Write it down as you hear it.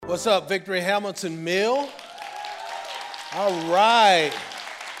What's up, Victory Hamilton Mill? All right.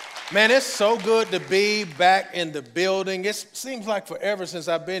 Man, it's so good to be back in the building. It seems like forever since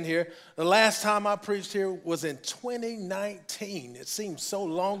I've been here. The last time I preached here was in 2019. It seems so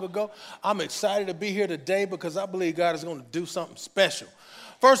long ago. I'm excited to be here today because I believe God is going to do something special.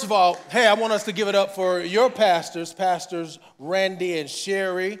 First of all, hey, I want us to give it up for your pastors, Pastors Randy and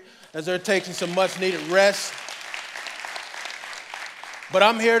Sherry, as they're taking some much-needed rest. But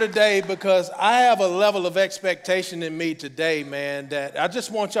I'm here today because I have a level of expectation in me today, man, that I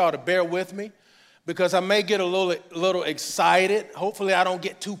just want y'all to bear with me because I may get a little excited. Hopefully I don't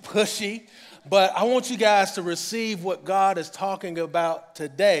get too pushy, but I want you guys to receive what God is talking about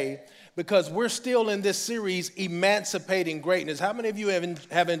today because we're still in this series, Emancipating Greatness. How many of you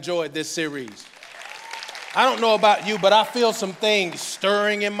have enjoyed this series? I don't know about you, but I feel some things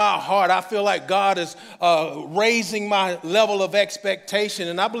stirring in my heart. I feel like God is raising my level of expectation,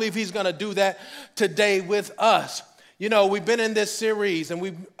 and I believe he's going to do that today with us. You know, we've been in this series, and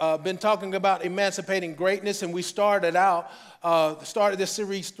we've been talking about emancipating greatness, and we started this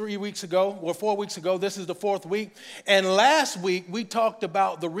series 4 weeks ago. This is the fourth week. And last week, we talked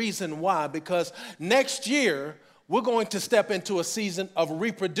about the reason why, because next year, we're going to step into a season of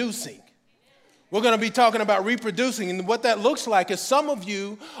reproducing. We're going to be talking about reproducing, and what that looks like is some of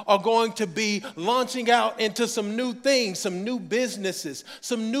you are going to be launching out into some new things, some new businesses,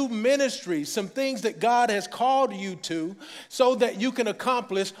 some new ministries, some things that God has called you to so that you can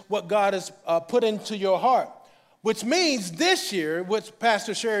accomplish what God has put into your heart. Which means this year, which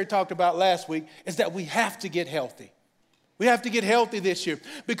Pastor Sherry talked about last week, is that we have to get healthy. We have to get healthy this year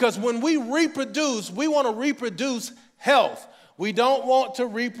because when we reproduce, we want to reproduce health. We don't want to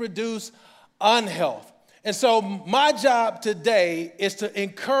reproduce unhealth. And so my job today is to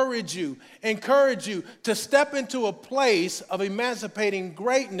encourage you to step into a place of emancipating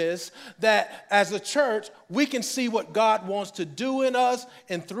greatness that as a church, we can see what God wants to do in us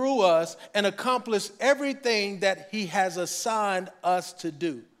and through us and accomplish everything that he has assigned us to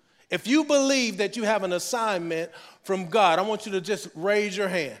do. If you believe that you have an assignment from God, I want you to just raise your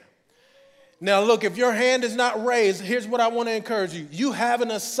hand. Now, look, if your hand is not raised, here's what I want to encourage you. You have an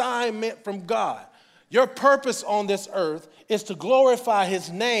assignment from God. Your purpose on this earth is to glorify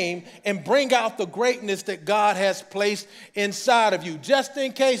his name and bring out the greatness that God has placed inside of you. Just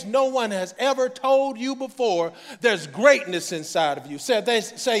in case no one has ever told you before, there's greatness inside of you. Say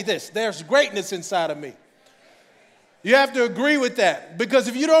this, there's greatness inside of me. You have to agree with that, because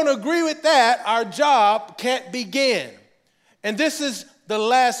if you don't agree with that, our job can't begin. And this is the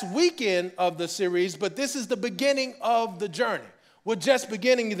last weekend of the series, but this is the beginning of the journey. We're just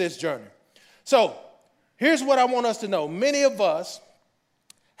beginning this journey. So here's what I want us to know. Many of us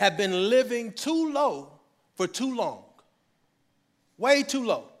have been living too low for too long, way too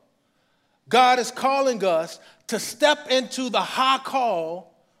low. God is calling us to step into the high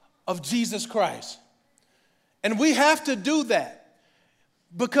call of Jesus Christ. And we have to do that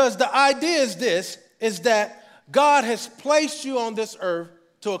because the idea is that God has placed you on this earth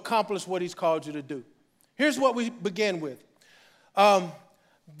to accomplish what he's called you to do. Here's what we begin with.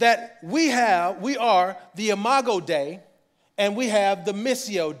 That we are the Imago Dei and we have the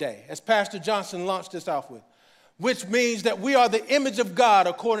Missio Dei, as Pastor Johnson launched this off with, which means that we are the image of God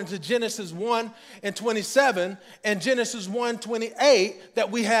according to Genesis 1:27 and Genesis 1:28, that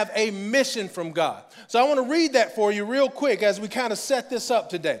we have a mission from God. So I want to read that for you real quick as we kind of set this up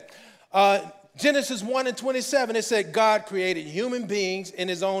today. Genesis 1:27, it said, God created human beings in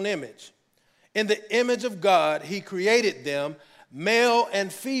his own image. In the image of God, he created them. Male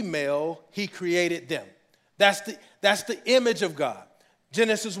and female, he created them. That's the image of God.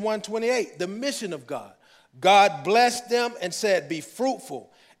 Genesis 1:28, the mission of God. God blessed them and said, be fruitful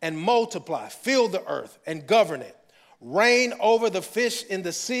and multiply, fill the earth and govern it. Reign over the fish in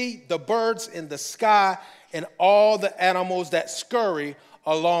the sea, the birds in the sky, and all the animals that scurry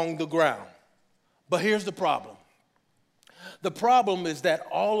along the ground. But here's the problem. The problem is that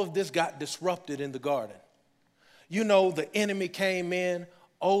all of this got disrupted in the garden. You know, the enemy came in,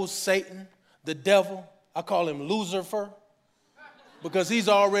 old Satan, the devil. I call him Lucifer because he's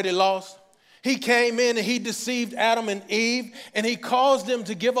already lost. He came in and he deceived Adam and Eve, and he caused them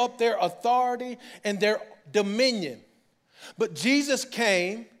to give up their authority and their dominion. But Jesus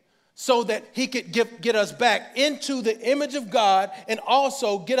came so that he could get us back into the image of God and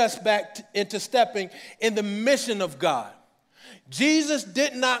also get us back into stepping in the mission of God. Jesus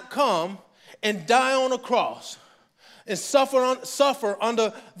did not come and die on a cross and suffer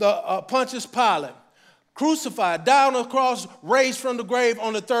under the Pontius Pilate, crucified, died on the cross, raised from the grave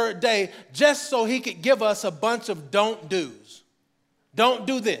on the third day, just so he could give us a bunch of don't do's. Don't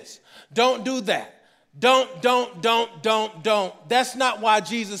do this. Don't do that. Don't. That's not why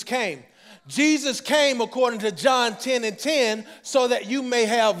Jesus came. Jesus came according to John 10:10 so that you may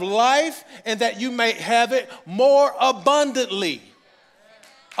have life and that you may have it more abundantly.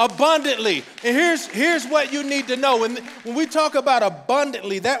 Abundantly. And here's what you need to know. When we talk about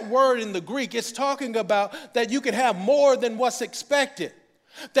abundantly, that word in the Greek, it's talking about that you can have more than what's expected,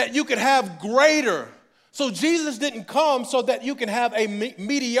 that you can have greater. So Jesus didn't come so that you can have a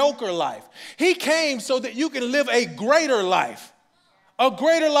mediocre life. He came so that you can live a greater life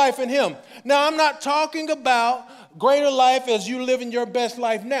in him. Now, I'm not talking about greater life as you living your best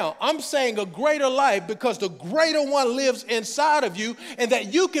life now. I'm saying a greater life because the greater one lives inside of you, and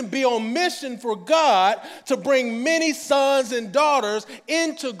that you can be on mission for God to bring many sons and daughters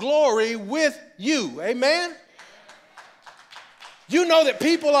into glory with you. Amen? You know that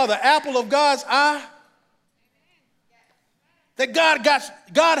people are the apple of God's eye? That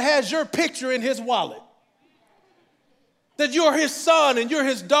God has your picture in his wallet. That you're his son and you're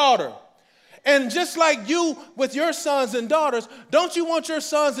his daughter. And just like you with your sons and daughters, don't you want your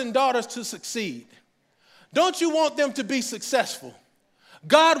sons and daughters to succeed? Don't you want them to be successful?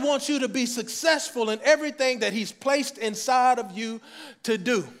 God wants you to be successful in everything that he's placed inside of you to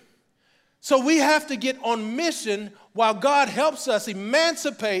do. So we have to get on mission while God helps us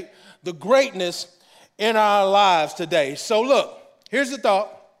emancipate the greatness in our lives today. So look, here's the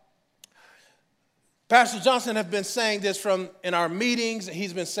thought. Pastor Johnson has been saying this in our meetings.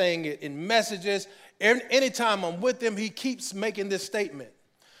 He's been saying it in messages. Anytime I'm with him, he keeps making this statement.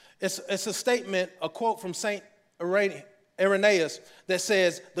 It's a statement, a quote from St. Irenaeus that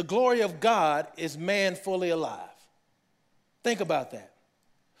says, "The glory of God is man fully alive." Think about that.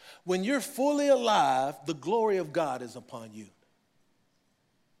 When you're fully alive, the glory of God is upon you.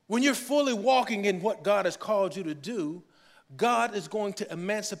 When you're fully walking in what God has called you to do, God is going to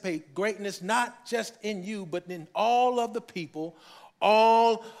emancipate greatness, not just in you, but in all of the people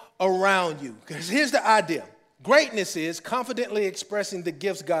all around you. Because here's the idea. Greatness is confidently expressing the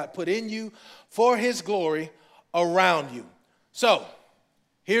gifts God put in you for his glory around you. So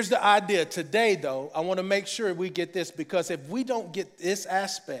here's the idea. Today, though, I want to make sure we get this, because if we don't get this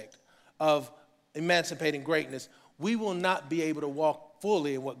aspect of emancipating greatness, we will not be able to walk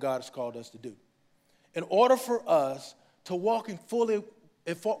fully in what God has called us to do. In order for us to walk fully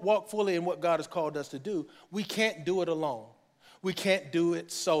in what God has called us to do, we can't do it alone. We can't do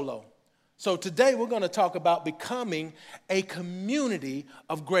it solo. So today we're going to talk about becoming a community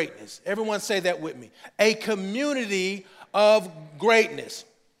of greatness. Everyone say that with me. A community of greatness.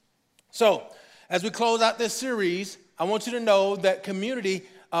 So as we close out this series, I want you to know that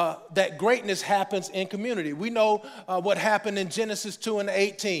that greatness happens in community. We know what happened in Genesis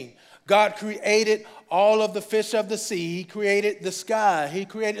 2:18. God created all of the fish of the sea. He created the sky. He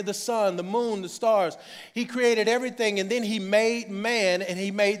created the sun, the moon, the stars. He created everything, and then he made man, and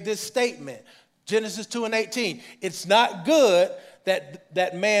he made this statement, Genesis 2:18. It's not good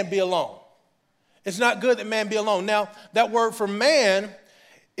that man be alone. It's not good that man be alone. Now, that word for man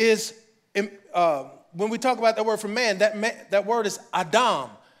is, when we talk about that word for man, that word is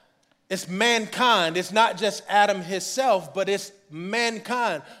Adam. It's mankind. It's not just Adam himself, but it's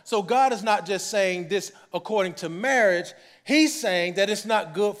mankind. So God is not just saying this according to marriage. He's saying that it's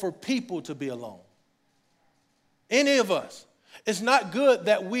not good for people to be alone. Any of us. It's not good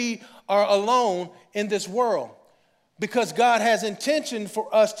that we are alone in this world, because God has intention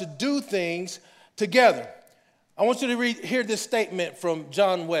for us to do things together. I want you to hear this statement from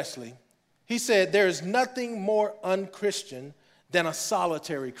John Wesley. He said, "There is nothing more unchristian than a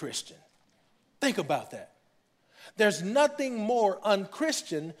solitary Christian." Think about that. There's nothing more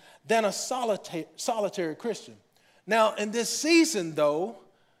unchristian than a solitary Christian. Now, in this season, though,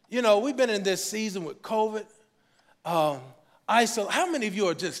 we've been in this season with COVID. How many of you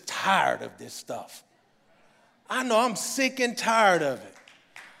are just tired of this stuff? I know I'm sick and tired of it.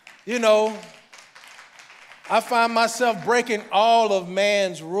 I find myself breaking all of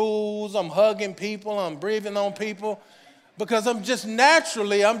man's rules. I'm hugging people. I'm breathing on people. Because I just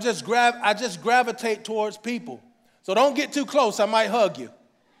gravitate towards people. So don't get too close, I might hug you.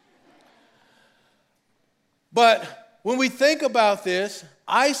 But when we think about this,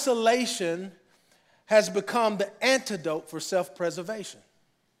 isolation has become the antidote for self-preservation.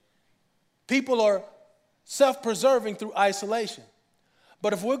 People are self-preserving through isolation.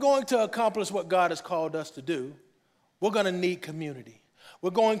 But if we're going to accomplish what God has called us to do, we're going to need community.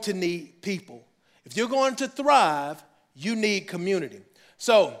 We're going to need people. If you're going to thrive, you need community.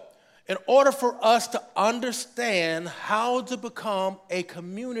 So, in order for us to understand how to become a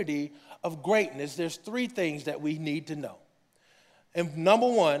community of greatness, there's three things that we need to know. And number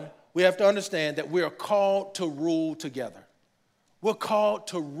one, we have to understand that we are called to rule together. We're called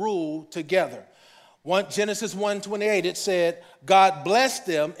to rule together. Genesis 1:28, it said, God blessed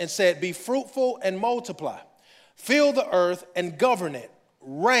them and said, be fruitful and multiply. Fill the earth and govern it.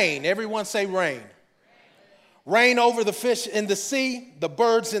 Reign. Everyone say reign. Reign over the fish in the sea, the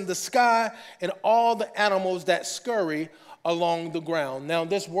birds in the sky, and all the animals that scurry along the ground. Now,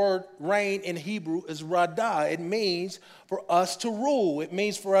 this word reign in Hebrew is radah. It means for us to rule. It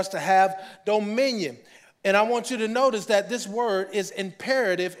means for us to have dominion. And I want you to notice that this word is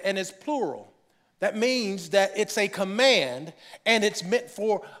imperative and it's plural. That means that it's a command and it's meant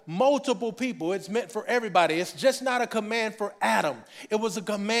for multiple people. It's meant for everybody. It's just not a command for Adam. It was a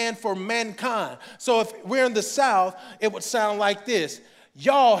command for mankind. So if we're in the South, it would sound like this.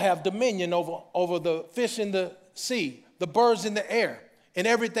 Y'all have dominion over the fish in the sea, the birds in the air, and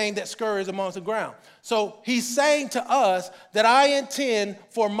everything that scurries amongst the ground. So he's saying to us that I intend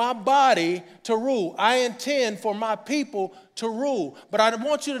for my body to rule. I intend for my people to rule. But I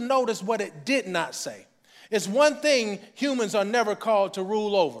want you to notice what it did not say. It's one thing humans are never called to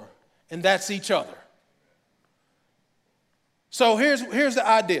rule over, and that's each other. So here's the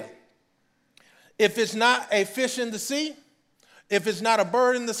idea. If it's not a fish in the sea, if it's not a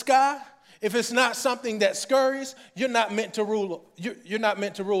bird in the sky, if it's not something that scurries, you're not meant to rule. You're not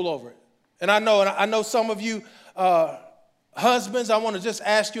meant to rule over it. And I know some of you husbands, I want to just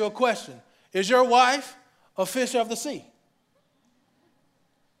ask you a question. Is your wife a fish of the sea?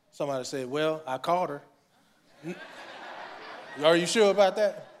 Somebody said, well, I caught her. Are you sure about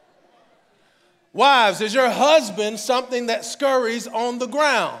that? Wives, is your husband something that scurries on the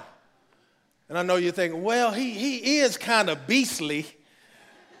ground? And I know you're thinking, well, he is kind of beastly.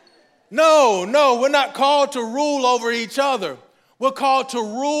 No, we're not called to rule over each other. We're called to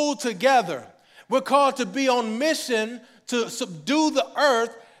rule together. We're called to be on mission to subdue the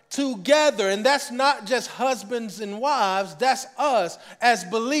earth together. And that's not just husbands and wives, that's us as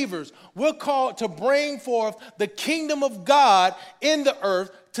believers. We're called to bring forth the kingdom of God in the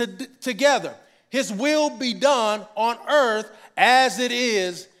earth together. His will be done on earth as it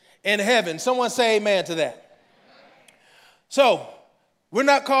is in heaven. Someone say amen to that. So, we're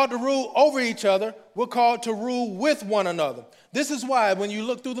not called to rule over each other. We're called to rule with one another. This is why when you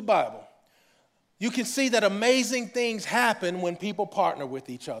look through the Bible, you can see that amazing things happen when people partner with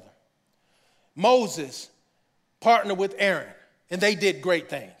each other. Moses partnered with Aaron, and they did great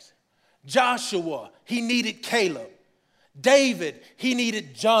things. Joshua, he needed Caleb. David, he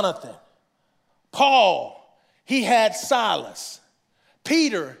needed Jonathan. Paul, he had Silas.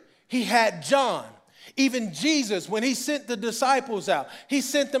 Peter, he had John. Even Jesus, when he sent the disciples out, he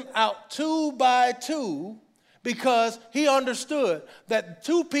sent them out 2 by 2 because he understood that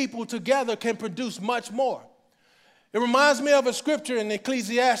 2 people together can produce much more. It reminds me of a scripture in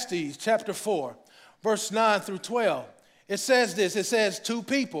Ecclesiastes chapter 4, verse 9 through 12. It says this, it says 2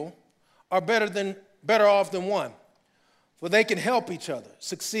 people are better off than one, for they can help each other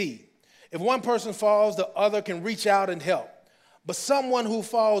succeed. If one person falls, the other can reach out and help. But someone who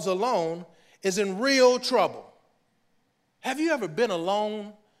falls alone is in real trouble. Have you ever been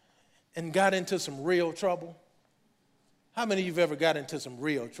alone and got into some real trouble? How many of you have ever got into some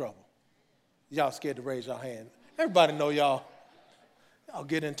real trouble? Y'all scared to raise your hand. Everybody know y'all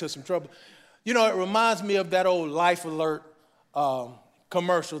get into some trouble. You know, it reminds me of that old Life Alert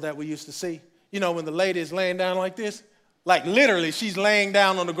commercial that we used to see. You know, when the lady is laying down like this, like literally she's laying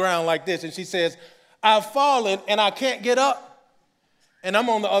down on the ground like this, and she says, I've fallen and I can't get up. And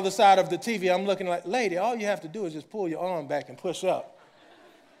I'm on the other side of the TV. I'm looking like, lady, all you have to do is just pull your arm back and push up.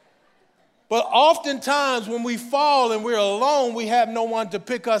 But oftentimes when we fall and we're alone, we have no one to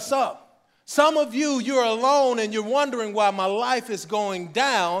pick us up. Some of you, you're alone and you're wondering why my life is going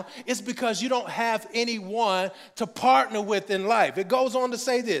down. It's because you don't have anyone to partner with in life. It goes on to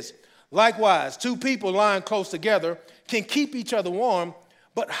say this. Likewise, 2 people lying close together can keep each other warm,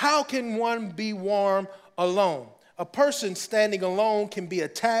 but how can one be warm alone? A person standing alone can be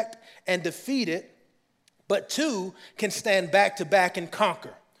attacked and defeated, but 2 can stand back to back and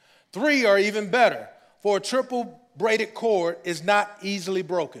conquer. 3 are even better, for a triple braided cord is not easily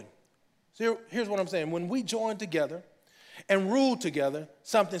broken. So here's what I'm saying. When we join together and rule together,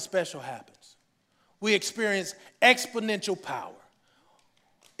 something special happens. We experience exponential power.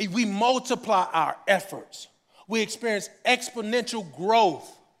 We multiply our efforts. We experience exponential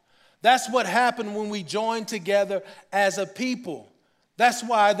growth. That's what happened when we join together as a people. That's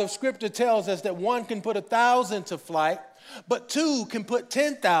why the scripture tells us that 1 can put 1,000 to flight, but 2 can put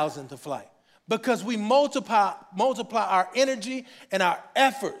 10,000 to flight, because we multiply our energy and our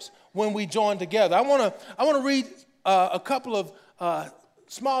efforts when we join together. I want to read a couple of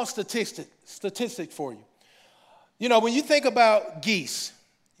small statistic for you. You know, when you think about geese,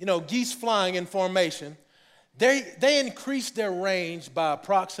 geese flying in formation, they increase their range by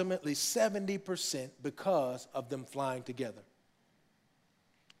approximately 70% because of them flying together.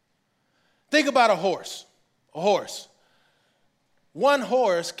 Think about a horse. A horse. One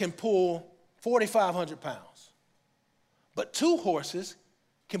horse can pull 4,500 pounds, but two horses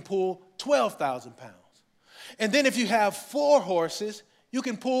can pull 12,000 pounds. And then if you have four horses, you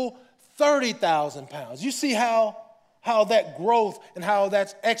can pull 30,000 pounds. You see how that growth and how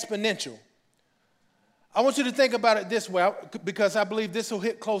that's exponential. I want you to think about it this way, because I believe this will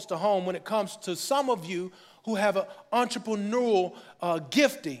hit close to home when it comes to some of you who have an entrepreneurial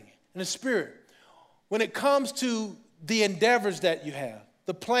gifting in the spirit. When it comes to the endeavors that you have,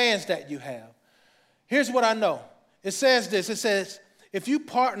 the plans that you have, here's what I know. It says this. It says, if you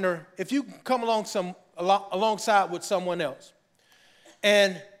come alongside with someone else,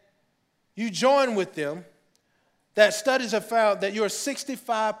 and you join with them, that studies have found that you're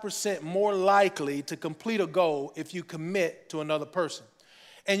 65% more likely to complete a goal if you commit to another person.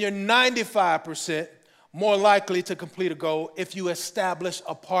 And you're 95% more likely to complete a goal if you establish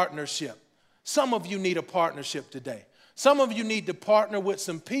a partnership. Some of you need a partnership today. Some of you need to partner with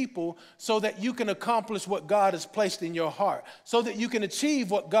some people so that you can accomplish what God has placed in your heart, so that you can achieve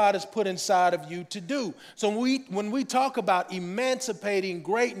what God has put inside of you to do. So when we talk about emancipating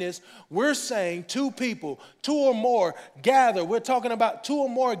greatness, we're saying two people, two or more gather. We're talking about two or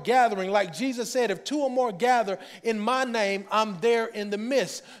more gathering. Like Jesus said, if two or more gather in my name, I'm there in the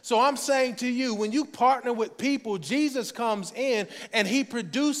midst. So I'm saying to you, when you partner with people, Jesus comes in and he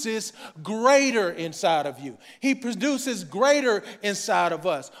produces greater inside of you. He produces greater inside of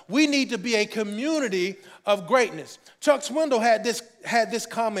us. We need to be a community of greatness. Chuck Swindoll had this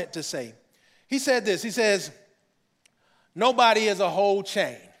comment to say. He said this. He says, nobody is a whole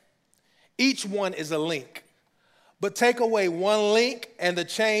chain. Each one is a link. But take away one link and the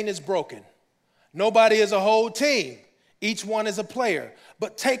chain is broken. Nobody is a whole team. Each one is a player.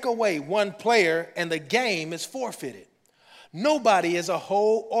 But take away one player and the game is forfeited. Nobody is a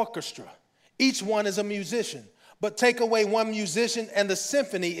whole orchestra. Each one is a musician. But take away one musician and the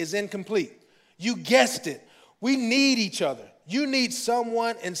symphony is incomplete. You guessed it. We need each other. You need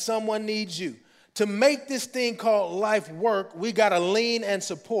someone and someone needs you. To make this thing called life work, we got to lean and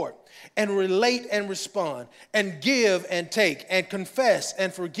support and relate and respond and give and take and confess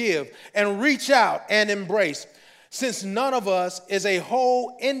and forgive and reach out and embrace. Since none of us is a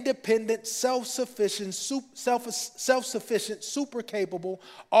whole, independent, self-sufficient, super capable,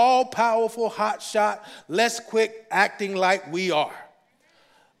 all-powerful, hotshot, less quick acting like we are.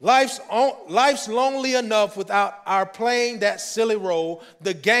 Life's lonely enough without our playing that silly role.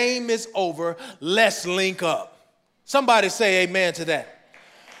 The game is over. Let's link up. Somebody say amen to that.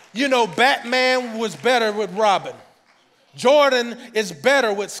 You know, Batman was better with Robin. Jordan is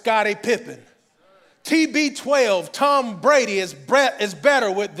better with Scottie Pippen. TB12, Tom Brady is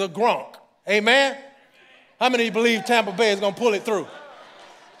better with the Gronk. Amen? How many believe Tampa Bay is going to pull it through?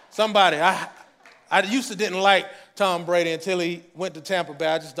 Somebody. I used to didn't like Tom Brady until he went to Tampa Bay.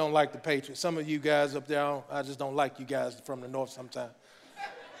 I just don't like the Patriots. Some of you guys up there, I just don't like you guys from the north sometimes.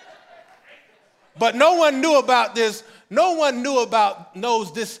 But no one knew about this. No one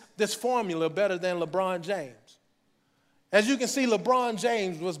knows this formula better than LeBron James. As you can see, LeBron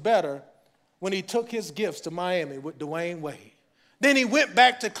James was better when he took his gifts to Miami with Dwayne Wade. Then he went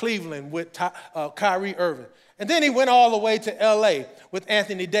back to Cleveland with Kyrie Irving. And then he went all the way to L.A. with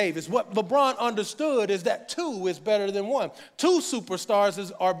Anthony Davis. What LeBron understood is that two is better than one. Two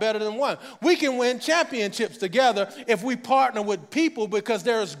superstars are better than one. We can win championships together if we partner with people because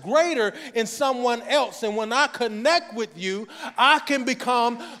there is greater in someone else. And when I connect with you, I can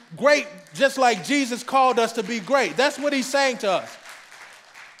become great just like Jesus called us to be great. That's what he's saying to us.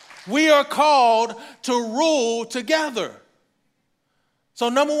 We are called to rule together. So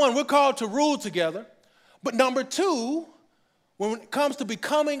number one, we're called to rule together. But number two, when it comes to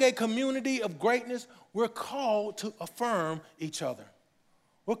becoming a community of greatness, we're called to affirm each other.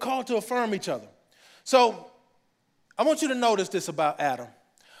 We're called to affirm each other. So I want you to notice this about Adam.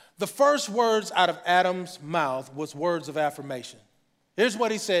 The first words out of Adam's mouth was words of affirmation. Here's what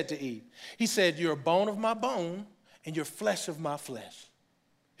he said to Eve. He said, "You're a bone of my bone and you're flesh of my flesh."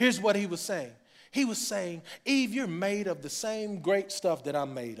 Here's what he was saying. He was saying, Eve, you're made of the same great stuff that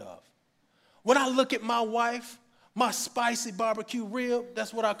I'm made of. When I look at my wife, my spicy barbecue rib,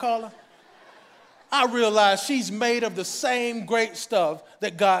 that's what I call her, I realize she's made of the same great stuff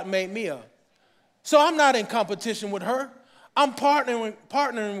that God made me of. So I'm not in competition with her. I'm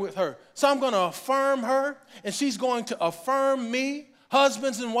partnering with her. So I'm going to affirm her, and she's going to affirm me.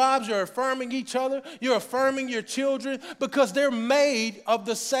 Husbands and wives, you're affirming each other. You're affirming your children because they're made of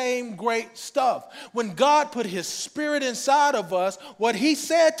the same great stuff. When God put his spirit inside of us, what he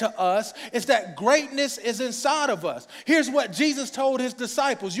said to us is that greatness is inside of us. Here's what Jesus told his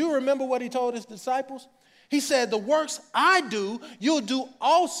disciples. You remember what he told his disciples? He said, the works I do, you'll do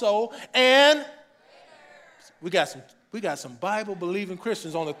also. And we got some Bible-believing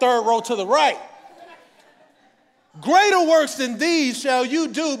Christians on the third row to the right. Greater works than these shall you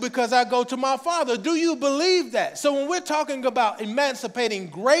do because I go to my Father. Do you believe that? So when we're talking about emancipating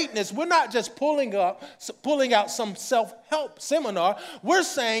greatness, we're not just pulling out some self-help seminar. We're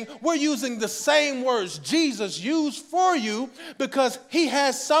saying we're using the same words Jesus used for you because he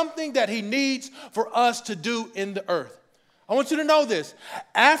has something that he needs for us to do in the earth. I want you to know this.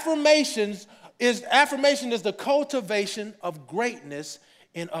 Affirmation is the cultivation of greatness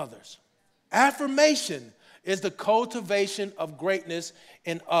in others. Affirmation is the cultivation of greatness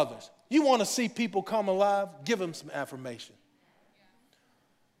in others. You want to see people come alive? Give them some affirmation.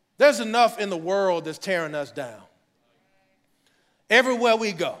 There's enough in the world that's tearing us down. Everywhere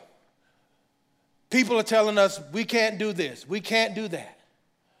we go, people are telling us we can't do this, we can't do that.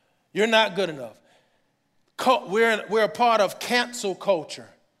 You're not good enough. We're a part of cancel culture.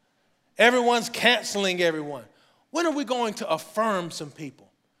 Everyone's canceling everyone. When are we going to affirm some people?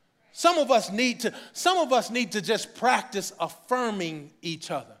 Some of us need to just practice affirming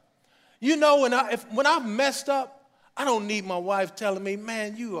each other. You know, when I've messed up, I don't need my wife telling me,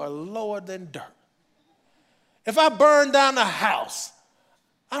 man, you are lower than dirt. If I burn down the house,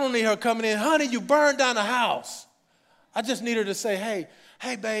 I don't need her coming in, honey, you burned down the house. I just need her to say,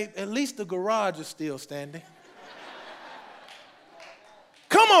 hey, babe, at least the garage is still standing.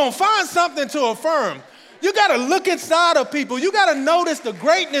 Come on, find something to affirm. You got to look inside of people. You got to notice the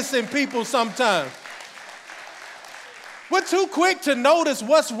greatness in people sometimes. We're too quick to notice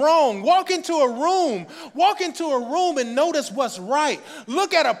what's wrong. Walk into a room and notice what's right.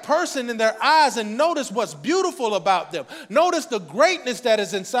 Look at a person in their eyes and notice what's beautiful about them. Notice the greatness that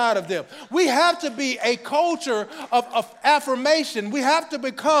is inside of them. We have to be a culture of affirmation. We have to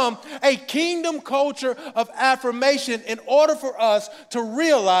become a kingdom culture of affirmation in order for us to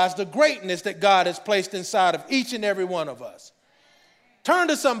realize the greatness that God has placed inside of each and every one of us. Turn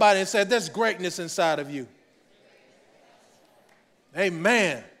to somebody and say, there's greatness inside of you.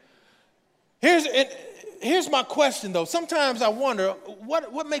 Amen. Here's my question, though. Sometimes I wonder,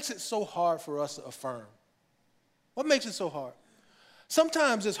 what makes it so hard for us to affirm? What makes it so hard?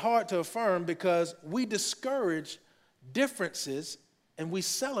 Sometimes it's hard to affirm because we discourage differences and we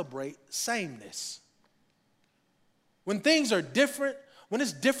celebrate sameness. When things are different, when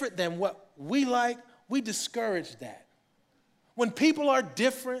it's different than what we like, we discourage that. When people are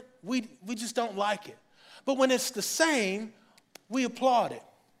different, we just don't like it. But when it's the same, we applaud it.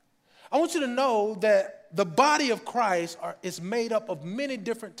 I want you to know that the body of Christ is made up of many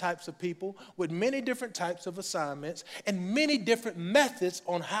different types of people with many different types of assignments and many different methods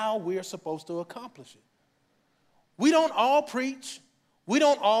on how we are supposed to accomplish it. We don't all preach. We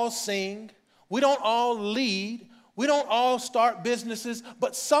don't all sing. We don't all lead. We don't all start businesses,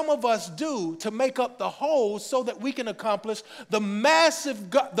 but some of us do to make up the whole so that we can accomplish the massive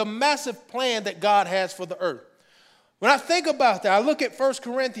plan that God has for the earth. When I think about that, I look at 1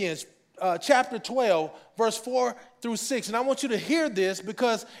 Corinthians chapter 12, verse 4 through 6. And I want you to hear this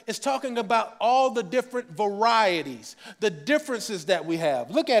because it's talking about all the different varieties, the differences that we have.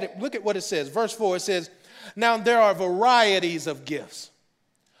 Look at it. Look at what it says. Verse 4, it says, now there are varieties of gifts,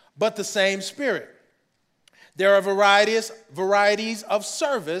 but the same Spirit. There are varieties of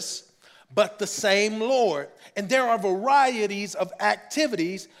service, but the same Lord. And there are varieties of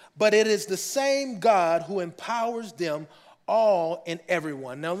activities, but it is the same God who empowers them all and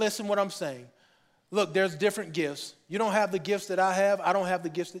everyone. Now listen what I'm saying. Look, there's different gifts. You don't have the gifts that I have. I don't have the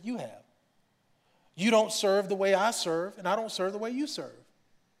gifts that you have. You don't serve the way I serve, and I don't serve the way you serve.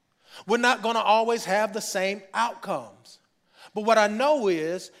 We're not going to always have the same outcomes. But what I know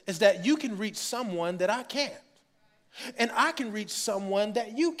is that you can reach someone that I can't. And I can reach someone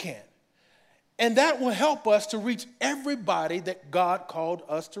that you can't. And that will help us to reach everybody that God called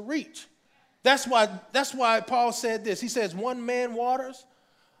us to reach. That's why Paul said this. He says, one man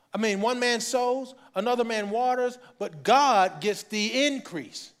sows, another man waters, but God gets the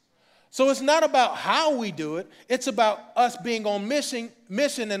increase. So it's not about how we do it. It's about us being on mission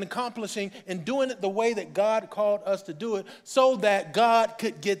and accomplishing and doing it the way that God called us to do it so that God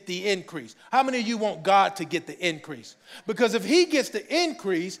could get the increase. How many of you want God to get the increase? Because if he gets the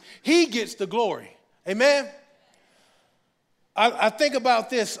increase, he gets the glory. Amen? I think about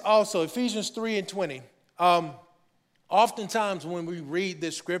this also, Ephesians 3:20. Oftentimes when we read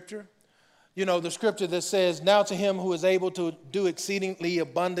this scripture, you know, the scripture that says, now to him who is able to do exceedingly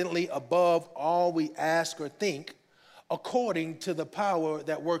abundantly above all we ask or think, according to the power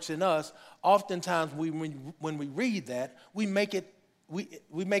that works in us, oftentimes when we read that, we make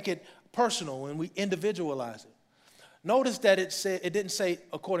it personal and we individualize it. Notice that it didn't say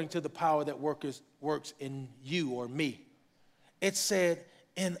according to the power that works in you or me. It said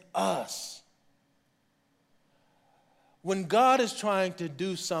in us. When God is trying to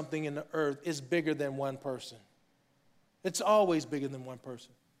do something in the earth, it's bigger than one person. It's always bigger than one person.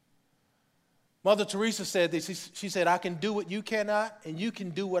 Mother Teresa said this. She said, I can do what you cannot, and you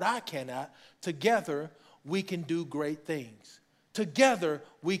can do what I cannot. Together, we can do great things. Together,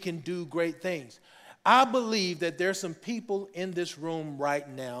 we can do great things. I believe that there's some people in this room right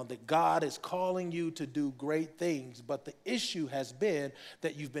now that God is calling you to do great things, but the issue has been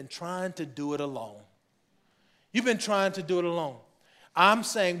that you've been trying to do it alone. You've been trying to do it alone. I'm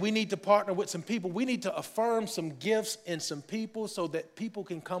saying we need to partner with some people. We need to affirm some gifts in some people so that people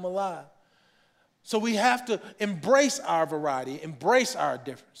can come alive. So we have to embrace our variety, embrace our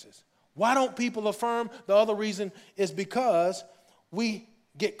differences. Why don't people affirm? The other reason is because we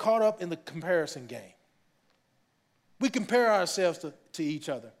get caught up in the comparison game. We compare ourselves to each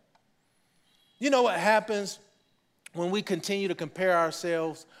other. You know what happens when we continue to compare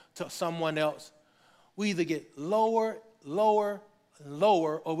ourselves to someone else? We either get lower, lower, and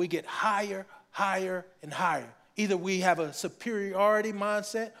lower, or we get higher, higher, and higher. Either we have a superiority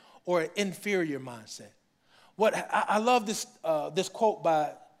mindset or an inferior mindset. I love this quote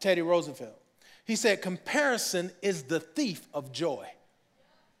by Teddy Roosevelt. He said, comparison is the thief of joy.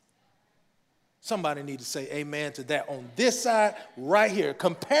 Somebody need to say amen to that on this side right here.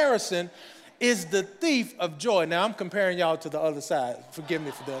 Comparison is the thief of joy. Now, I'm comparing y'all to the other side. Forgive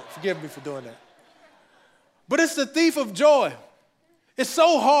me for that. Forgive me for doing that. But it's the thief of joy. It's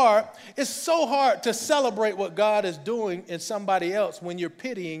so hard to celebrate what God is doing in somebody else when you're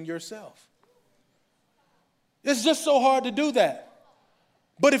pitying yourself. It's just so hard to do that.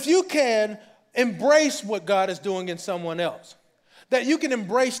 But if you can embrace what God is doing in someone else, that you can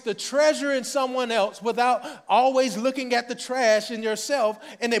embrace the treasure in someone else without always looking at the trash in yourself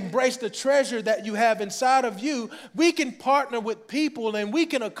and embrace the treasure that you have inside of you, we can partner with people and we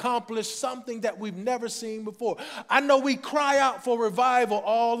can accomplish something that we've never seen before. I know we cry out for revival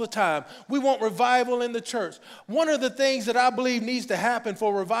all the time. We want revival in the church. One of the things that I believe needs to happen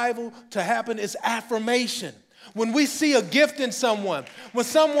for revival to happen is affirmation. When we see a gift in someone, when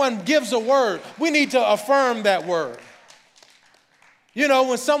someone gives a word, we need to affirm that word. You know,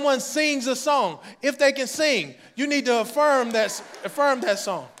 when someone sings a song, if they can sing, you need to affirm that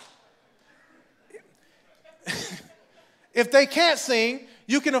song. If they can't sing,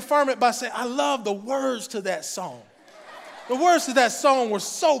 you can affirm it by saying, I love the words to that song. The words to that song were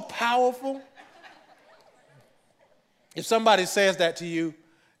so powerful. If somebody says that to you,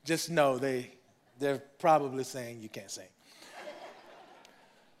 just know they're probably saying you can't sing.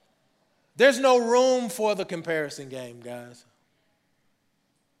 There's no room for the comparison game, guys.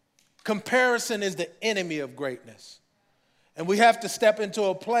 Comparison is the enemy of greatness. And we have to step into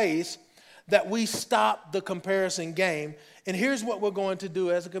a place that we stop the comparison game. And here's what we're going to do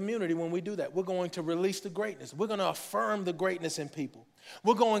as a community when we do that. We're going to release the greatness. We're going to affirm the greatness in people.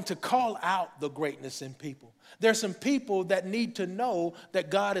 We're going to call out the greatness in people. There's some people that need to know that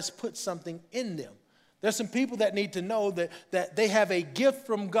God has put something in them. There's some people that need to know that they have a gift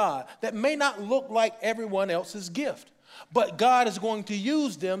from God that may not look like everyone else's gift. But God is going to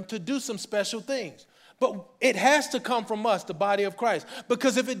use them to do some special things. But it has to come from us, the body of Christ.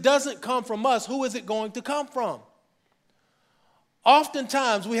 Because if it doesn't come from us, who is it going to come from?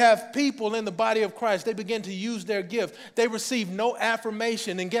 Oftentimes, we have people in the body of Christ, they begin to use their gift. They receive no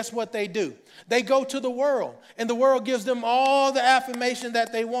affirmation, and guess what they do? They go to the world, and the world gives them all the affirmation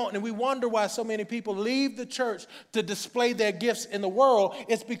that they want. And we wonder why so many people leave the church to display their gifts in the world.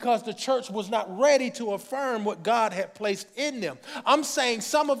 It's because the church was not ready to affirm what God had placed in them. I'm saying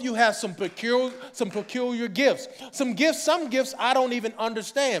some of you have some peculiar gifts. Some gifts I don't even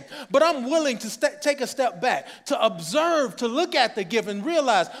understand. But I'm willing to take a step back, to observe, to look at the gift and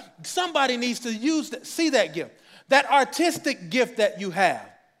realize somebody needs to see that gift, that artistic gift that you have.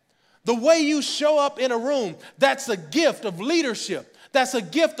 The way you show up in a room, that's a gift of leadership. That's a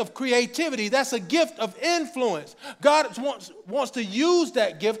gift of creativity. That's a gift of influence. God wants to use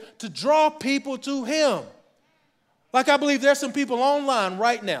that gift to draw people to him. Like I believe there's some people online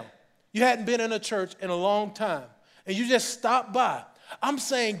right now. You hadn't been in a church in a long time, and you just stopped by. I'm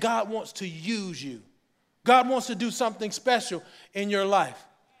saying God wants to use you. God wants to do something special in your life.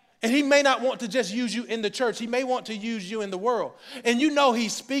 And he may not want to just use you in the church. He may want to use you in the world. And you know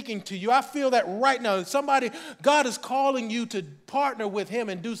he's speaking to you. I feel that right now. God is calling you to partner with him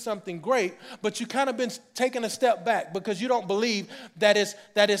and do something great, but you kind of been taking a step back because you don't believe that is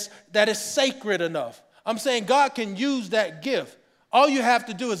sacred enough. I'm saying God can use that gift. All you have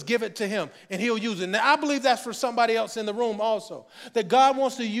to do is give it to him, and he'll use it. Now, I believe that's for somebody else in the room also, that God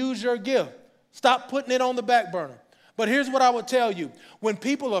wants to use your gift. Stop putting it on the back burner. But here's what I would tell you. When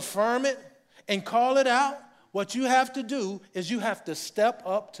people affirm it and call it out, what you have to do is you have to step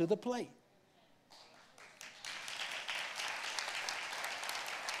up to the plate.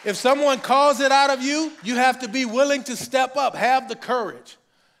 If someone calls it out of you, you have to be willing to step up. Have the courage.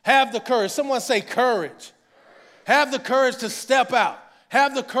 Have the courage. Someone say courage. Have the courage to step out.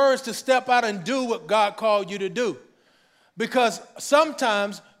 Have the courage to step out and do what God called you to do. Because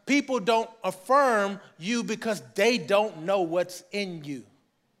sometimes people don't affirm you because they don't know what's in you.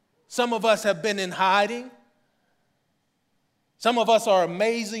 Some of us have been in hiding. Some of us are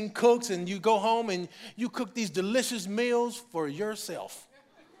amazing cooks, and you go home and you cook these delicious meals for yourself.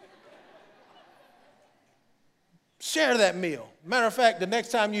 Share that meal. Matter of fact, the next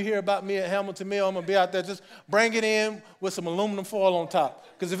time you hear about me at Hamilton Mill, I'm going to be out there, just bring it in with some aluminum foil on top.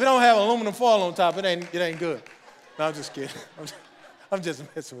 Because if it don't have aluminum foil on top, it ain't good. No, I'm just kidding. I'm just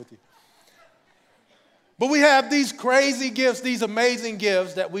messing with you. But we have these crazy gifts, these amazing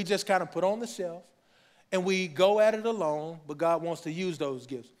gifts that we just kind of put on the shelf, and we go at it alone, but God wants to use those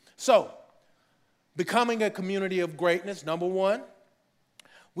gifts. So, becoming a community of greatness, number one,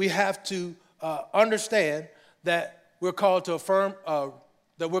 we have to understand that we're called to affirm,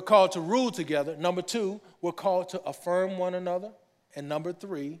 that we're called to rule together. Number two, we're called to affirm one another. And number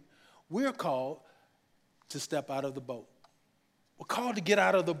three, we're called to step out of the boat. We're called to get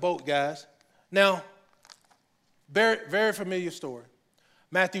out of the boat, guys. Now, very, very familiar story.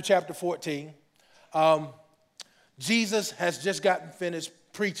 Matthew chapter 14. Jesus has just gotten finished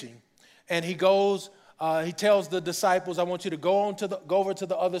preaching, and he goes. He tells the disciples, "I want you to go over to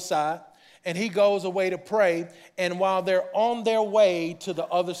the other side." And he goes away to pray. And while they're on their way to the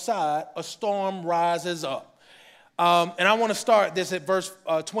other side, a storm rises up. And I want to start this at verse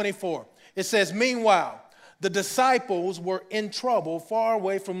 24. It says, "Meanwhile, the disciples were in trouble far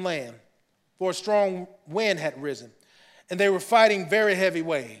away from land, for a strong wind had risen, and they were fighting very heavy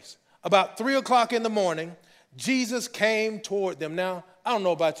waves. About 3 o'clock in the morning, Jesus came toward them." Now, I don't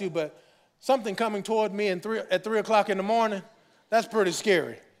know about you, but something coming toward me at 3 o'clock in the morning, that's pretty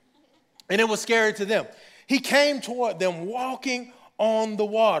scary. And it was scary to them. He came toward them walking on the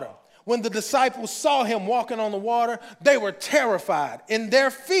water. When the disciples saw him walking on the water, they were terrified. In their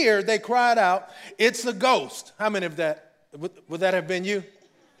fear, they cried out, "It's a ghost." How many of that? Would that have been you?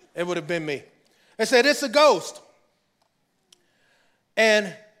 It would have been me. They said, "It's a ghost."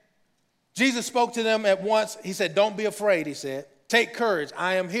 And Jesus spoke to them at once. He said, "Don't be afraid," he said. "Take courage,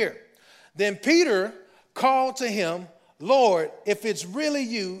 I am here." Then Peter called to him, "Lord, if it's really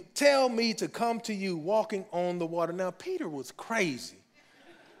you, tell me to come to you walking on the water." Now, Peter was crazy.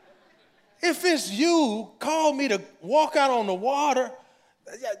 If it's you, call me to walk out on the water.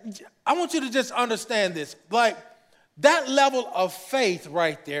 I want you to just understand this. Like, that level of faith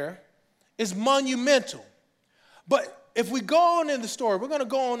right there is monumental. But if we go on in the story, we're going to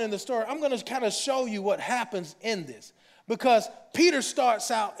go on in the story. I'm going to kind of show you what happens in this. Because Peter starts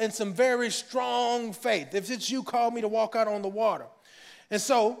out in some very strong faith. If it's you, call me to walk out on the water. And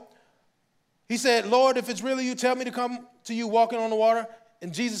so he said, "Lord, if it's really you, tell me to come to you walking on the water."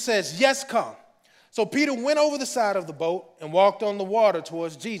 And Jesus says, "Yes, come." So Peter went over the side of the boat and walked on the water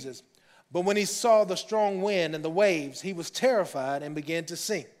towards Jesus. But when he saw the strong wind and the waves, he was terrified and began to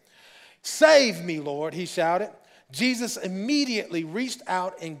sink. "Save me, Lord," he shouted. Jesus immediately reached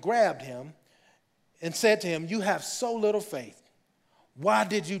out and grabbed him and said to him, "You have so little faith. Why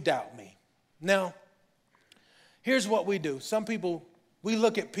did you doubt me?" Now, here's what we do. Some people, we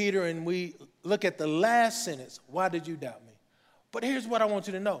look at Peter and we look at the last sentence, "Why did you doubt me?" But here's what I want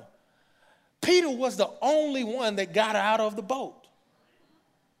you to know. Peter was the only one that got out of the boat.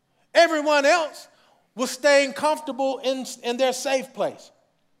 Everyone else was staying comfortable in their safe place.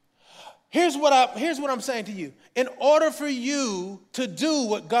 Here's what I'm saying to you. In order for you to do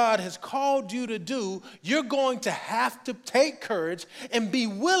what God has called you to do, you're going to have to take courage and be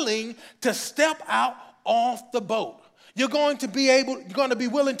willing to step out off the boat. You're going to be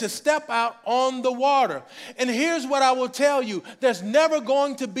willing to step out on the water. And here's what I will tell you. There's never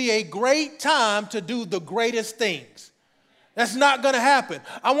going to be a great time to do the greatest things. That's not going to happen.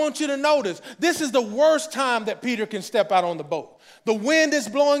 I want you to notice, this is the worst time that Peter can step out on the boat. The wind is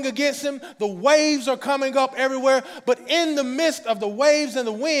blowing against him. The waves are coming up everywhere. But in the midst of the waves and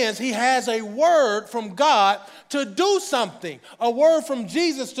the winds, he has a word from God to do something, a word from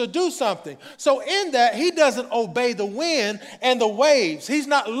Jesus to do something. So in that, he doesn't obey the wind and the waves. He's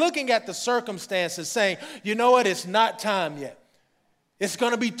not looking at the circumstances saying, you know what, it's not time yet. It's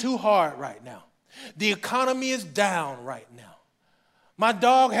going to be too hard right now. The economy is down right now. My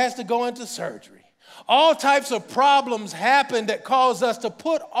dog has to go into surgery. All types of problems happen that cause us to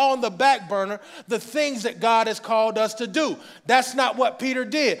put on the back burner the things that God has called us to do. That's not what Peter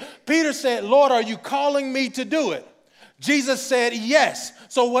did. Peter said, Lord, are you calling me to do it? Jesus said, yes.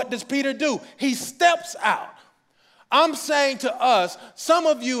 So what does Peter do? He steps out. I'm saying to us, some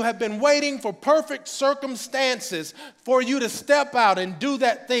of you have been waiting for perfect circumstances for you to step out and do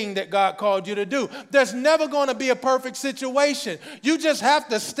that thing that God called you to do. There's never going to be a perfect situation. You just have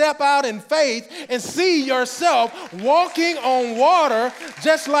to step out in faith and see yourself walking on water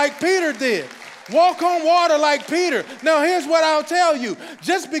just like Peter did. Walk on water like Peter. Now, here's what I'll tell you.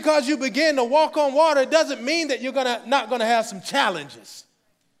 Just because you begin to walk on water doesn't mean that you're not going to have some challenges.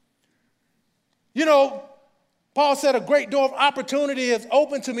 You know, Paul said, a great door of opportunity is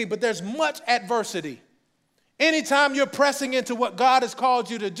open to me, but there's much adversity. Anytime you're pressing into what God has called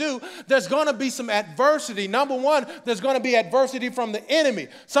you to do, there's going to be some adversity. Number one, there's going to be adversity from the enemy.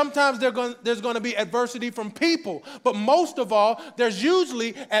 Sometimes there's going to be adversity from people. But most of all, there's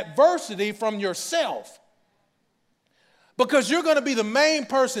usually adversity from yourself. Because you're going to be the main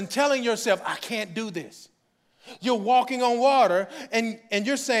person telling yourself, I can't do this. You're walking on water, and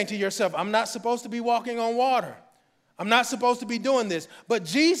you're saying to yourself, I'm not supposed to be walking on water. I'm not supposed to be doing this. But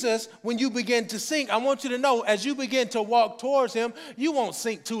Jesus, when you begin to sink, I want you to know, as you begin to walk towards him, you won't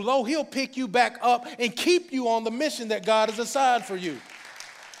sink too low. He'll pick you back up and keep you on the mission that God has assigned for you.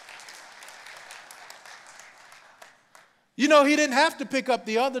 You know, he didn't have to pick up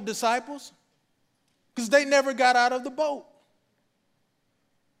the other disciples because they never got out of the boat.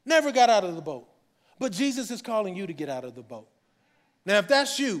 Never got out of the boat. But Jesus is calling you to get out of the boat. Now, if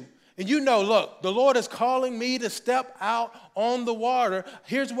that's you, and you know, look, the Lord is calling me to step out on the water,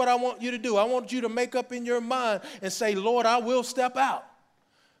 here's what I want you to do. I want you to make up in your mind and say, Lord, I will step out.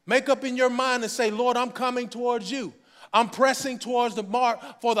 Make up in your mind and say, Lord, I'm coming towards you. I'm pressing towards the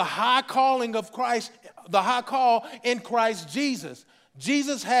mark for the high calling of Christ, the high call in Christ Jesus.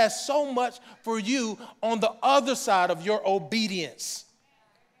 Jesus has so much for you on the other side of your obedience.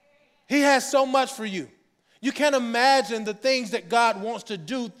 He has so much for you. You can't imagine the things that God wants to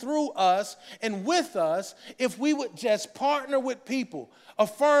do through us and with us if we would just partner with people,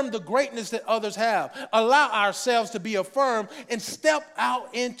 affirm the greatness that others have, allow ourselves to be affirmed, and step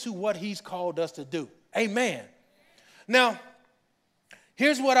out into what he's called us to do. Amen. Now,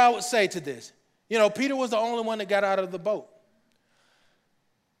 here's what I would say to this. You know, Peter was the only one that got out of the boat.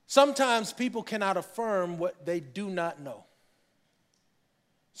 Sometimes people cannot affirm what they do not know.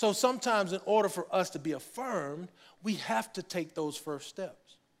 So sometimes in order for us to be affirmed, we have to take those first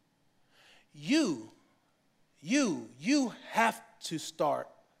steps. You have to start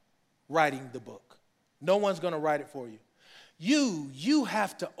writing the book. No one's going to write it for you. You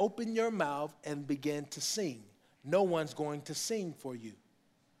have to open your mouth and begin to sing. No one's going to sing for you.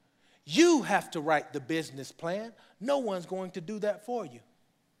 You have to write the business plan. No one's going to do that for you.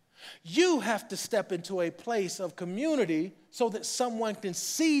 You have to step into a place of community so that someone can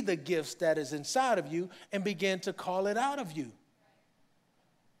see the gifts that is inside of you and begin to call it out of you.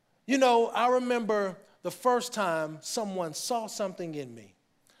 You know, I remember the first time someone saw something in me.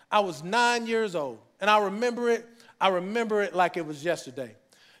 I was 9 years old, and I remember it like it was yesterday.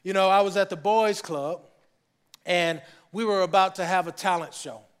 You know, I was at the boys' club, and we were about to have a talent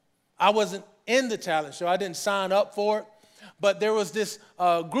show. I wasn't in the talent show. I didn't sign up for it. But there was this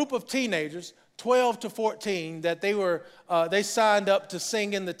group of teenagers, 12 to 14, that they signed up to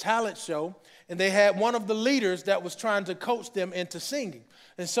sing in the talent show. And they had one of the leaders that was trying to coach them into singing.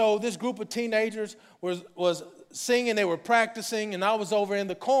 And so this group of teenagers was singing. They were practicing. And I was over in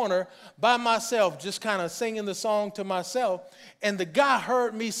the corner by myself, just kind of singing the song to myself. And the guy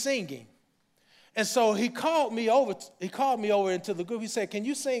heard me singing. And so he called me over into the group. He said, can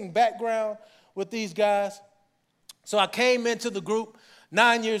you sing background with these guys? So I came into the group,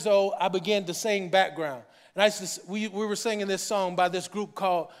 9 years old. I began to sing background. And we were singing this song by this group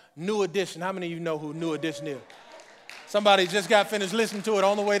called New Edition. How many of you know who New Edition is? Somebody just got finished listening to it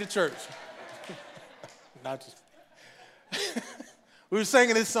on the way to church. Not just. We were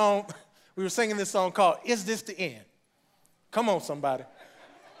singing this song called Is This the End? Come on, somebody.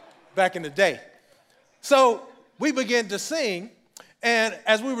 Back in the day. So we began to sing. And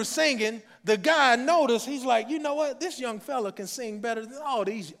as we were singing, the guy noticed, he's like, you know what? This young fella can sing better than all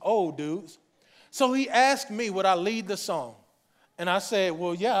these old dudes. So he asked me, would I lead the song? And I said,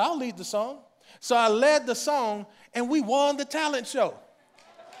 well, yeah, I'll lead the song. So I led the song, and we won the talent show.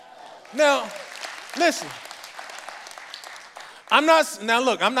 Now, listen. I'm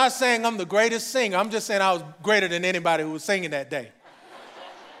not saying I'm the greatest singer. I'm just saying I was greater than anybody who was singing that day.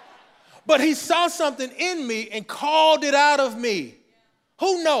 But he saw something in me and called it out of me.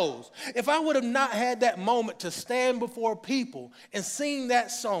 Who knows? If I would have not had that moment to stand before people and sing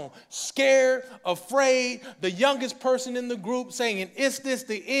that song, scared, afraid, the youngest person in the group saying, is this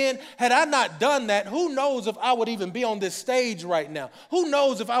the end? Had I not done that, who knows if I would even be on this stage right now? Who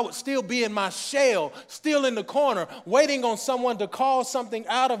knows if I would still be in my shell, still in the corner, waiting on someone to call something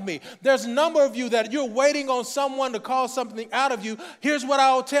out of me? There's a number of you that you're waiting on someone to call something out of you. Here's what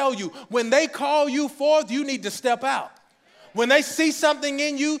I'll tell you. When they call you forth, you need to step out. When they see something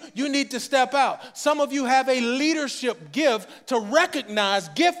in you, you need to step out. Some of you have a leadership gift to recognize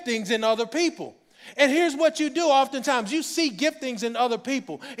giftings in other people. And here's what you do oftentimes. You see giftings in other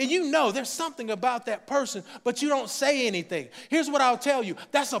people, and you know there's something about that person, but you don't say anything. Here's what I'll tell you.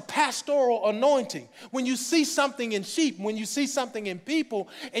 That's a pastoral anointing. When you see something in sheep, when you see something in people,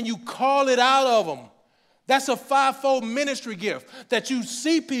 and you call it out of them. That's a fivefold ministry gift, that you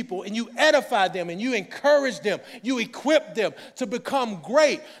see people and you edify them and you encourage them, you equip them to become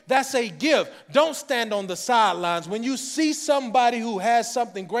great. That's a gift. Don't stand on the sidelines. When you see somebody who has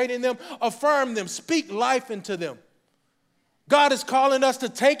something great in them, affirm them, speak life into them. God is calling us to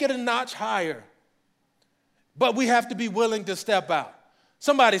take it a notch higher, but we have to be willing to step out.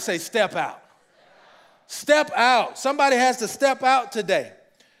 Somebody say step out. Step out. Somebody has to step out today.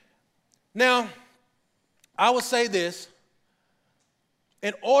 Now, I would say this,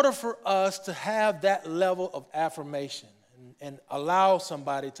 in order for us to have that level of affirmation and allow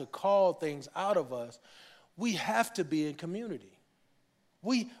somebody to call things out of us, we have to be in community.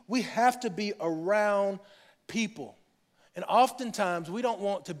 We have to be around people. And oftentimes we don't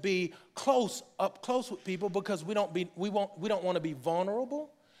want to be up close with people because we don't want to be vulnerable.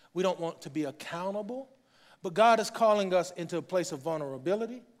 We don't want to be accountable. But God is calling us into a place of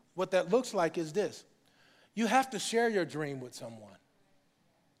vulnerability. What that looks like is this. You have to share your dream with someone.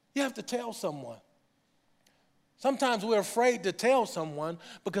 You have to tell someone. Sometimes we're afraid to tell someone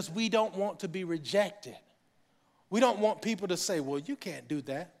because we don't want to be rejected. We don't want people to say, well, you can't do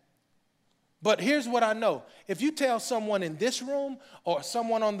that. But here's what I know. If you tell someone in this room or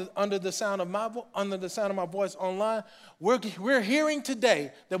someone under the sound of my voice online, we're hearing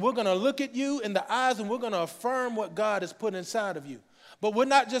today that we're going to look at you in the eyes and we're going to affirm what God has put inside of you. But we're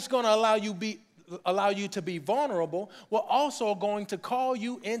not just going to allow you to be vulnerable, we're also going to call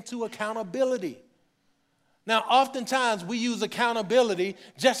you into accountability. Now, oftentimes we use accountability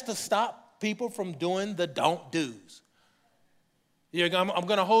just to stop people from doing the don't do's. I'm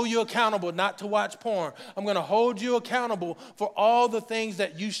going to hold you accountable not to watch porn. I'm going to hold you accountable for all the things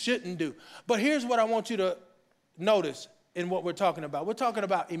that you shouldn't do. But here's what I want you to notice in what we're talking about. We're talking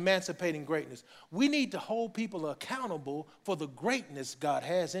about emancipating greatness. We need to hold people accountable for the greatness God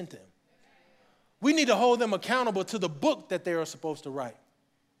has in them. We need to hold them accountable to the book that they are supposed to write.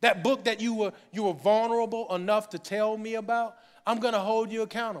 That book that you were vulnerable enough to tell me about, I'm going to hold you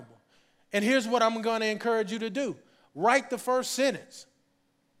accountable. And here's what I'm going to encourage you to do. Write the first sentence.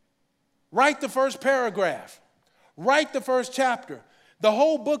 Write the first paragraph. Write the first chapter. The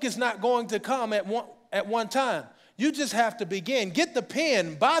whole book is not going to come at one time. You just have to begin. Get the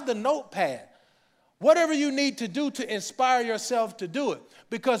pen, buy the notepad. Whatever you need to do to inspire yourself to do it.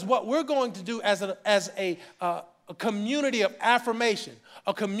 Because what we're going to do as a community of affirmation,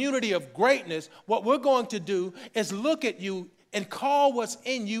 a community of greatness, what we're going to do is look at you and call what's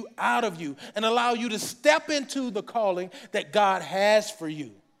in you out of you and allow you to step into the calling that God has for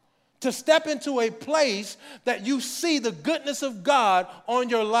you. To step into a place that you see the goodness of God on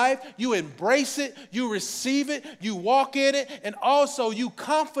your life, you embrace it, you receive it, you walk in it, and also you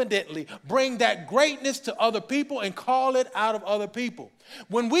confidently bring that greatness to other people and call it out of other people.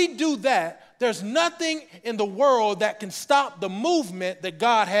 When we do that, there's nothing in the world that can stop the movement that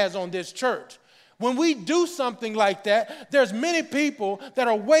God has on this church. When we do something like that, there's many people that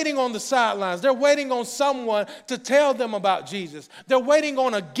are waiting on the sidelines. They're waiting on someone to tell them about Jesus. They're waiting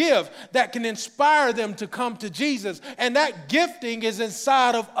on a gift that can inspire them to come to Jesus. And that gifting is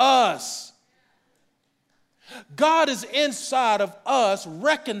inside of us. God is inside of us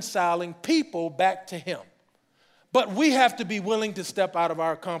reconciling people back to Him. But we have to be willing to step out of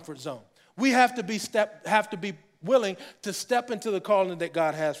our comfort zone. We have to be willing to step into the calling that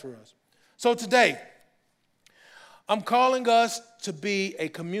God has for us. So today, I'm calling us to be a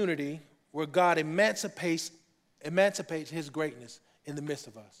community where God emancipates his greatness in the midst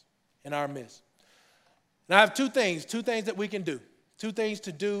of us, in our midst. Now, I have two things that we can do, two things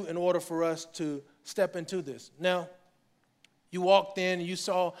to do in order for us to step into this. Now, you walked in, you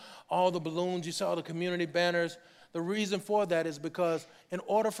saw all the balloons, you saw the community banners. The reason for that is because in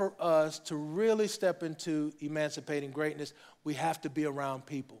order for us to really step into emancipating greatness, we have to be around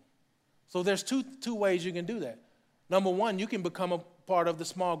people. So there's two ways you can do that. Number one, you can become a part of the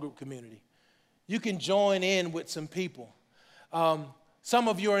small group community. You can join in with some people. Some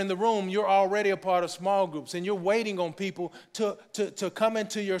of you are in the room, you're already a part of small groups, and you're waiting on people to come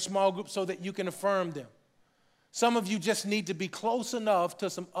into your small group so that you can affirm them. Some of you just need to be close enough to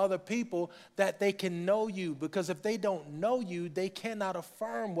some other people that they can know you, because if they don't know you, they cannot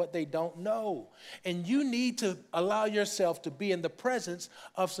affirm what they don't know. And you need to allow yourself to be in the presence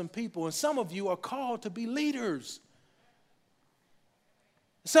of some people. And some of you are called to be leaders.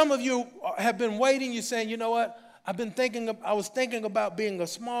 Some of you have been waiting, you're saying, you know what? I was thinking about being a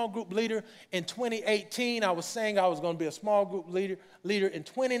small group leader in 2018. I was saying I was going to be a small group leader in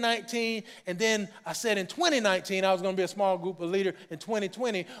 2019. And then I said in 2019 I was going to be a small group leader in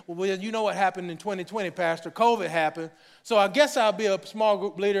 2020. Well, you know what happened in 2020, Pastor? COVID happened. So I guess I'll be a small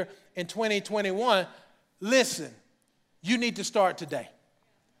group leader in 2021. Listen, you need to start today.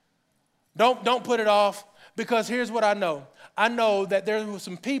 Don't put it off, because here's what I know. I know that there were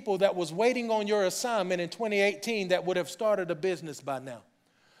some people that was waiting on your assignment in 2018 that would have started a business by now.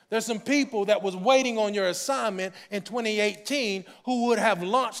 There's some people that was waiting on your assignment in 2018 who would have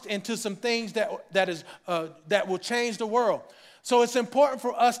launched into some things that will change the world. So it's important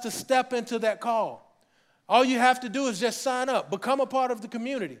for us to step into that call. All you have to do is just sign up, become a part of the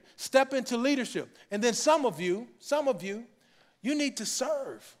community, step into leadership. And then some of you, you need to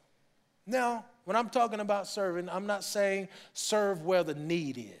serve. Now, when I'm talking about serving, I'm not saying serve where the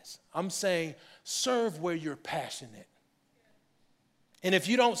need is. I'm saying serve where you're passionate. And if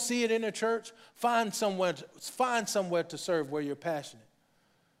you don't see it in a church, find somewhere to serve where you're passionate.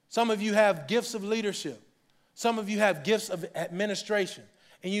 Some of you have gifts of leadership. Some of you have gifts of administration,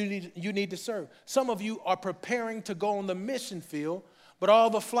 and you need to serve. Some of you are preparing to go on the mission field, but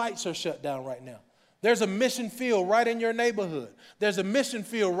all the flights are shut down right now. There's a mission field right in your neighborhood. There's a mission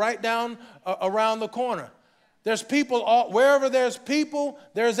field right down around the corner. There's people, wherever there's people,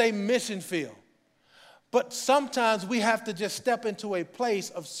 there's a mission field. But sometimes we have to just step into a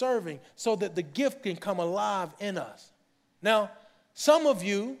place of serving so that the gift can come alive in us. Now, some of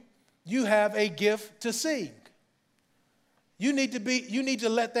you have a gift to sing. You need to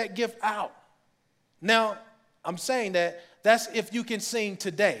let that gift out. Now, I'm saying that's if you can sing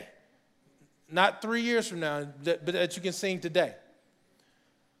today. Not 3 years from now, but that you can sing today.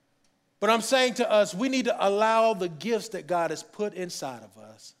 But I'm saying to us, we need to allow the gifts that God has put inside of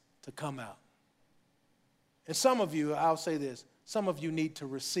us to come out. And some of you, I'll say this, some of you need to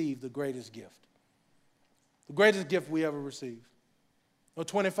receive the greatest gift. The greatest gift we ever received.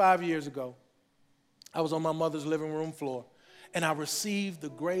 25 years ago, I was on my mother's living room floor, and I received the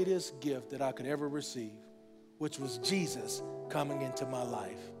greatest gift that I could ever receive, which was Jesus coming into my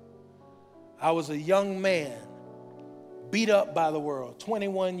life. I was a young man, beat up by the world,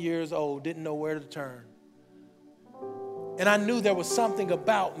 21 years old, didn't know where to turn. And I knew there was something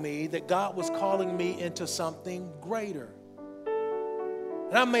about me that God was calling me into something greater.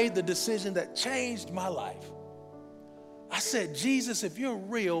 And I made the decision that changed my life. I said, Jesus, if you're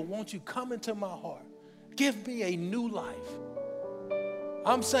real, won't you come into my heart? Give me a new life.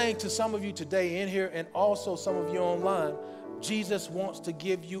 I'm saying to some of you today in here, and also some of you online, Jesus wants to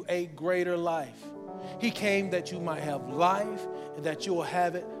give you a greater life. He came that you might have life and that you will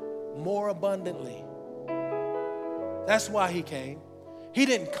have it more abundantly. That's why he came. He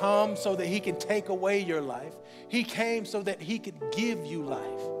didn't come so that he can take away your life. He came so that he could give you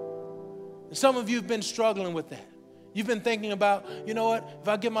life. And some of you have been struggling with that. You've been thinking about, you know what, if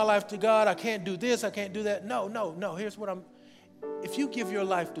I give my life to God, I can't do this, I can't do that. No. Here's what if you give your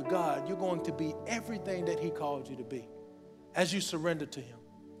life to God, you're going to be everything that he called you to be as you surrender to him.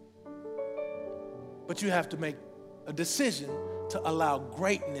 But you have to make a decision to allow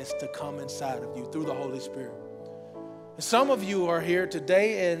greatness to come inside of you through the Holy Spirit. And some of you are here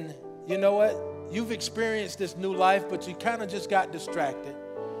today, and you know what? You've experienced this new life, but you kind of just got distracted.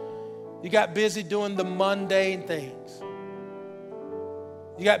 You got busy doing the mundane things.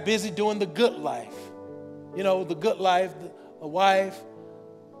 You got busy doing the good life. You know, the good life, a wife,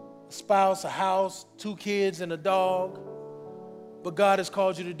 a spouse, a house, 2 kids, and a dog. But God has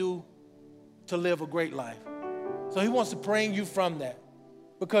called you to live a great life. So he wants to bring you from that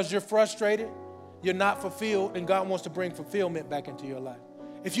because you're frustrated you're not fulfilled, and God wants to bring fulfillment back into your life.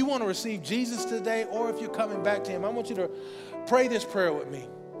 If you want to receive Jesus today, or if you're coming back to him, I want you to pray this prayer with me.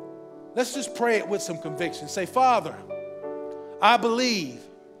 Let's just pray it with some conviction. Say, Father, I believe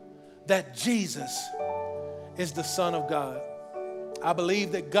that Jesus is the Son of God. I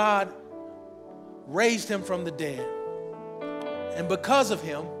believe that God raised him from the dead. And because of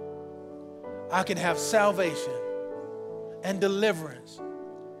him, I can have salvation and deliverance.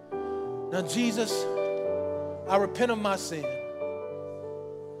 Now, Jesus, I repent of my sin.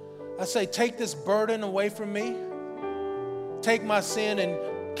 I say, take this burden away from me. Take my sin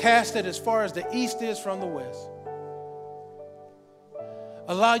and cast it as far as the east is from the west.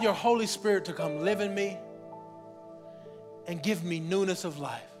 Allow your Holy Spirit to come live in me and give me newness of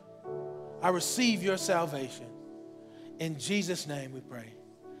life. I receive your salvation. In Jesus' name we pray.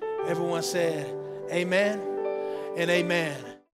 Everyone said, amen and amen.